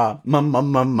 My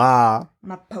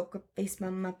poker face,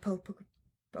 my poker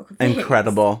face.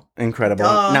 Incredible.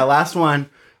 Duh. Now, last one.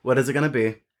 What is it going to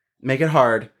be? Make it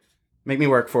hard. Make me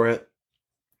work for it.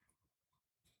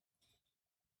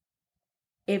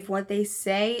 If what they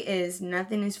say is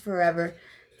nothing is forever,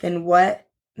 then what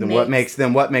makes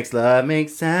love make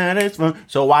satisfying?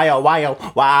 So why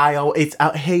oh, it's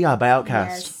out. Hey Ya by Outkast.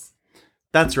 Yes.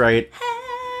 That's right.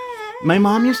 My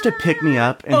mom used to pick me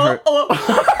up in her.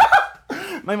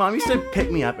 My mom used to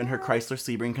pick me up in her Chrysler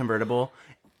Sebring convertible,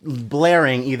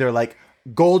 blaring either like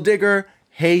Gold Digger,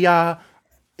 Hey Ya,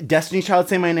 Destiny Child,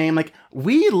 Say My Name. Like,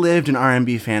 we lived an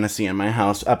R&B fantasy in my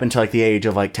house up until like the age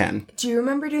of like 10. Do you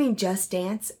remember doing Just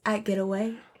Dance at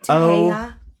Getaway to Hey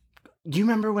Ya? Do you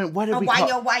remember what did we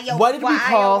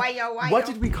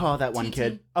call that one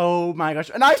kid? Oh my gosh.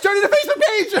 And I started a Facebook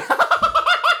page!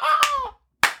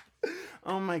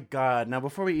 Oh my god. Now,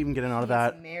 before we even get into all of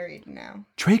that. He's married now.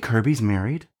 Trey Kirby's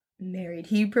married? Married.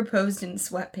 He proposed in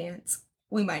sweatpants.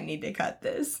 We might need to cut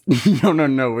this.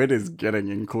 No. It is getting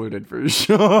included for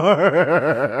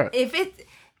sure.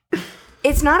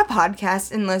 It's not a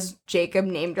podcast unless Jacob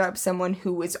name drops someone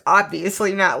who was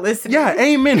obviously not listening. Yeah,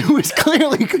 amen. Who is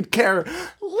clearly could care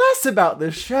less about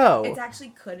this show. It's actually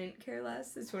couldn't care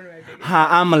less. It's one of my biggest.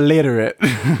 I'm illiterate.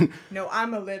 No,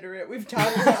 I'm illiterate. We've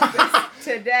talked about this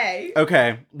today.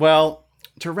 Okay, well,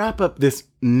 to wrap up this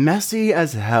messy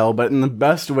as hell, but in the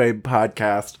best way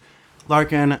podcast,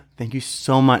 Larkin, thank you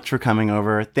so much for coming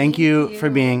over. Thank you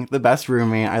for being the best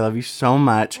roomie. I love you so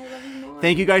much. I love you more.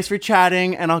 Thank you guys for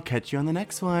chatting, and I'll catch you on the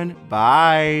next one.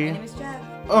 Bye. My name is Jeff.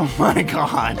 Oh my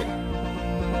god.